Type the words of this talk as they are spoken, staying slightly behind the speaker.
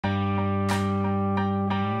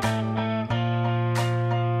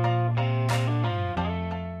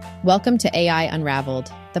Welcome to AI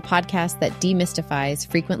Unraveled, the podcast that demystifies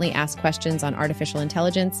frequently asked questions on artificial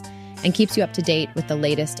intelligence and keeps you up to date with the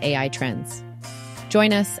latest AI trends.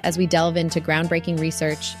 Join us as we delve into groundbreaking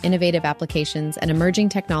research, innovative applications, and emerging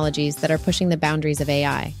technologies that are pushing the boundaries of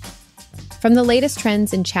AI. From the latest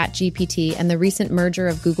trends in ChatGPT and the recent merger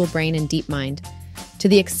of Google Brain and DeepMind, to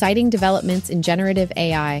the exciting developments in generative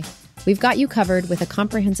AI, we've got you covered with a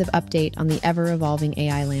comprehensive update on the ever-evolving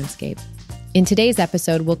AI landscape. In today's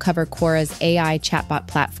episode, we'll cover Quora's AI chatbot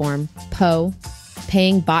platform, Poe,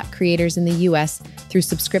 paying bot creators in the US through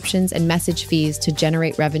subscriptions and message fees to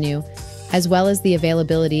generate revenue, as well as the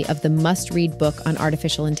availability of the must-read book on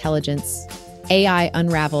artificial intelligence, AI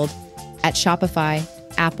Unraveled, at Shopify,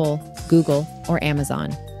 Apple, Google, or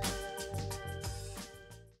Amazon.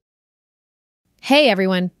 Hey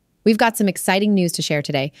everyone, we've got some exciting news to share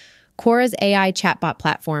today. Quora's AI chatbot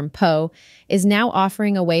platform, Poe, is now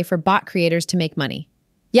offering a way for bot creators to make money.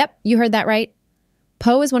 Yep, you heard that right.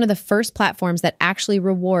 Poe is one of the first platforms that actually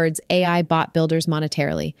rewards AI bot builders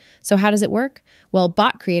monetarily. So how does it work? Well,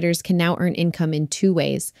 bot creators can now earn income in two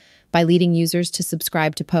ways: by leading users to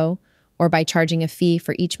subscribe to Poe, or by charging a fee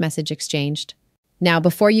for each message exchanged. Now,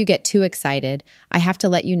 before you get too excited, I have to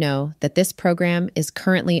let you know that this program is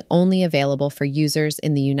currently only available for users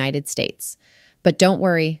in the United States. But don't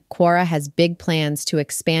worry, Quora has big plans to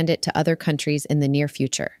expand it to other countries in the near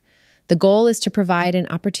future. The goal is to provide an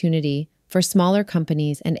opportunity for smaller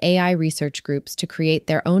companies and AI research groups to create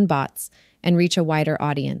their own bots and reach a wider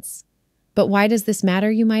audience. But why does this matter,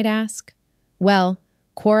 you might ask? Well,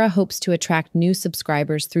 Quora hopes to attract new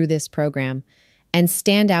subscribers through this program and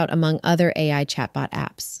stand out among other AI chatbot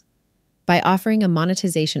apps. By offering a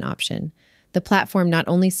monetization option, the platform not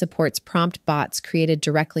only supports prompt bots created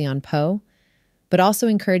directly on Poe, but also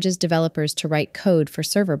encourages developers to write code for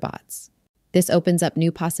server bots. This opens up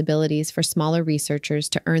new possibilities for smaller researchers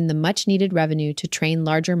to earn the much-needed revenue to train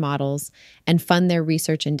larger models and fund their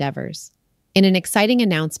research endeavors. In an exciting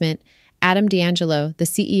announcement, Adam D'Angelo, the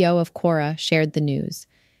CEO of Quora, shared the news.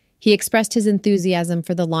 He expressed his enthusiasm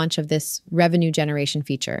for the launch of this revenue generation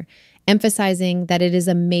feature, emphasizing that it is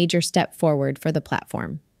a major step forward for the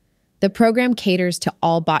platform. The program caters to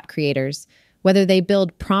all bot creators, whether they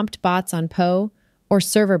build prompt bots on Poe or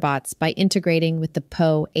server bots by integrating with the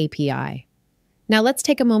Poe API. Now let's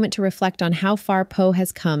take a moment to reflect on how far Poe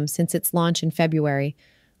has come since its launch in February.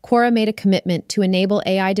 Quora made a commitment to enable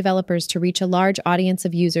AI developers to reach a large audience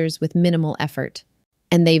of users with minimal effort,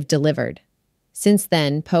 and they've delivered. Since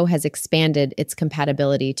then, Poe has expanded its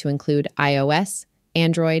compatibility to include iOS,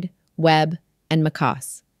 Android, web, and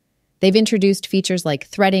macOS. They've introduced features like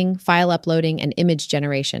threading, file uploading, and image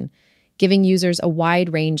generation, giving users a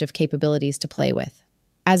wide range of capabilities to play with.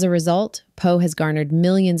 As a result, Poe has garnered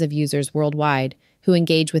millions of users worldwide who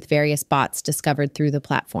engage with various bots discovered through the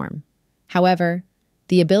platform. However,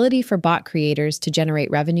 the ability for bot creators to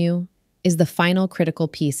generate revenue is the final critical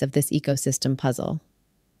piece of this ecosystem puzzle.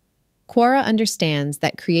 Quora understands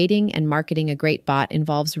that creating and marketing a great bot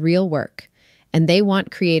involves real work, and they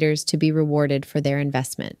want creators to be rewarded for their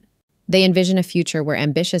investment. They envision a future where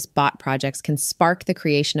ambitious bot projects can spark the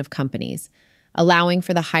creation of companies, allowing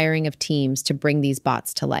for the hiring of teams to bring these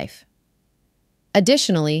bots to life.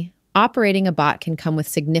 Additionally, operating a bot can come with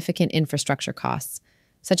significant infrastructure costs,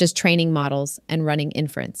 such as training models and running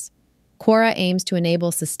inference. Quora aims to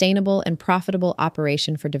enable sustainable and profitable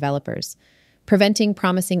operation for developers, preventing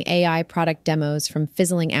promising AI product demos from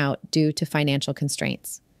fizzling out due to financial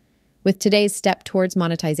constraints. With today's step towards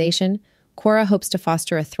monetization, Quora hopes to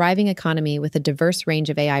foster a thriving economy with a diverse range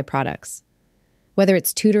of AI products. Whether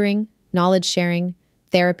it's tutoring, knowledge sharing,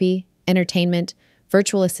 therapy, entertainment,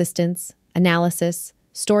 virtual assistants, analysis,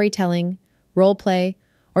 storytelling, roleplay,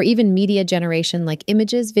 or even media generation like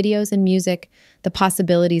images, videos, and music, the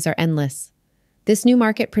possibilities are endless. This new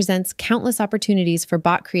market presents countless opportunities for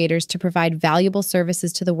bot creators to provide valuable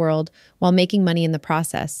services to the world while making money in the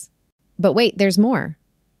process. But wait, there's more.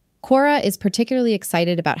 Quora is particularly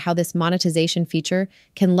excited about how this monetization feature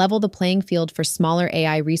can level the playing field for smaller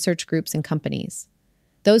AI research groups and companies.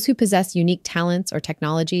 Those who possess unique talents or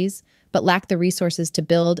technologies, but lack the resources to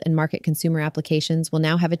build and market consumer applications will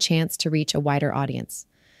now have a chance to reach a wider audience.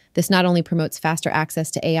 This not only promotes faster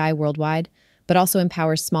access to AI worldwide, but also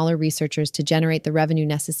empowers smaller researchers to generate the revenue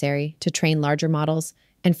necessary to train larger models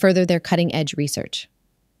and further their cutting-edge research.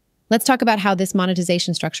 Let's talk about how this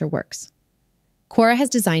monetization structure works. Quora has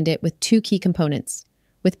designed it with two key components,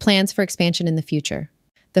 with plans for expansion in the future.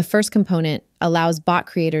 The first component allows bot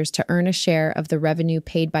creators to earn a share of the revenue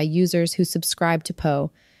paid by users who subscribe to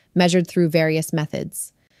Poe, measured through various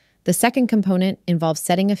methods. The second component involves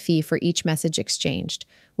setting a fee for each message exchanged,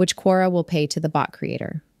 which Quora will pay to the bot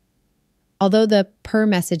creator. Although the per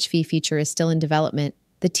message fee feature is still in development,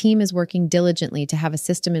 the team is working diligently to have a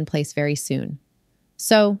system in place very soon.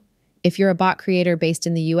 So, if you're a bot creator based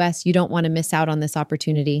in the US, you don't want to miss out on this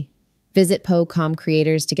opportunity. Visit Po.com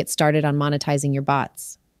creators to get started on monetizing your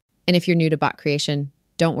bots. And if you're new to bot creation,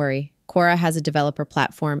 don't worry. Quora has a developer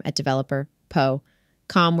platform at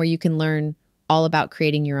developer.po.com where you can learn all about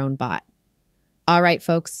creating your own bot. All right,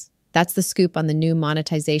 folks, that's the scoop on the new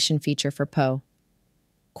monetization feature for Po.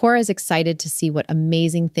 Quora is excited to see what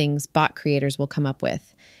amazing things bot creators will come up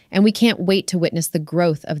with, and we can't wait to witness the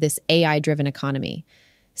growth of this AI-driven economy.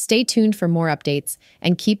 Stay tuned for more updates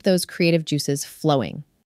and keep those creative juices flowing.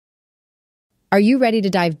 Are you ready to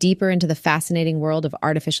dive deeper into the fascinating world of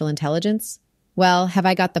artificial intelligence? Well, have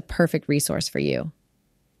I got the perfect resource for you.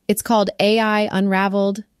 It's called AI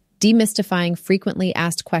Unraveled, Demystifying Frequently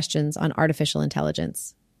Asked Questions on Artificial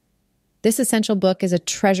Intelligence. This essential book is a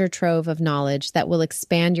treasure trove of knowledge that will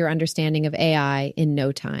expand your understanding of AI in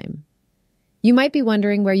no time. You might be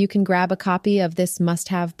wondering where you can grab a copy of this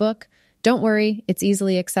must-have book. Don't worry, it's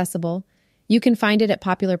easily accessible. You can find it at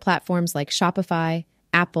popular platforms like Shopify,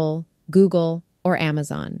 Apple, Google, or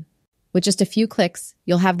Amazon. With just a few clicks,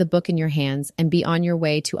 you'll have the book in your hands and be on your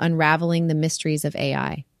way to unraveling the mysteries of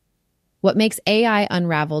AI. What makes AI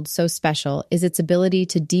Unraveled so special is its ability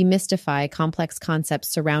to demystify complex concepts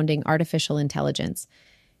surrounding artificial intelligence.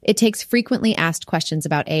 It takes frequently asked questions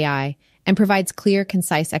about AI and provides clear,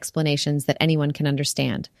 concise explanations that anyone can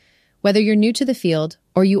understand. Whether you're new to the field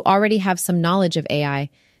or you already have some knowledge of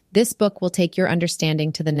AI, this book will take your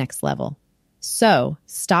understanding to the next level. So,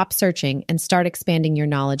 stop searching and start expanding your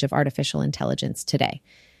knowledge of artificial intelligence today.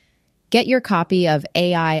 Get your copy of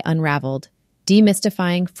AI Unraveled,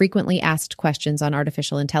 Demystifying Frequently Asked Questions on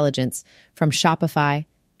Artificial Intelligence from Shopify,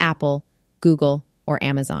 Apple, Google, or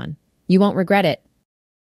Amazon. You won't regret it.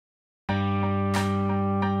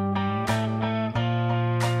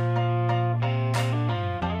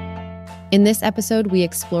 In this episode, we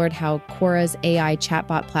explored how Quora's AI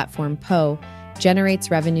chatbot platform, Po, generates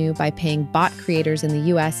revenue by paying bot creators in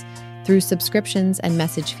the US through subscriptions and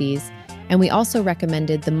message fees, and we also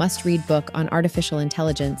recommended the must-read book on artificial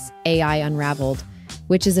intelligence, AI Unraveled,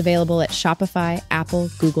 which is available at Shopify, Apple,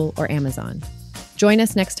 Google, or Amazon. Join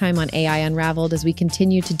us next time on AI Unraveled as we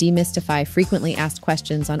continue to demystify frequently asked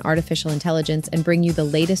questions on artificial intelligence and bring you the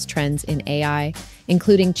latest trends in AI,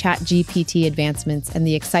 including ChatGPT advancements and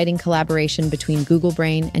the exciting collaboration between Google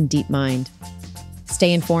Brain and DeepMind.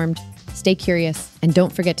 Stay informed, stay curious, and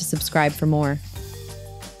don't forget to subscribe for more.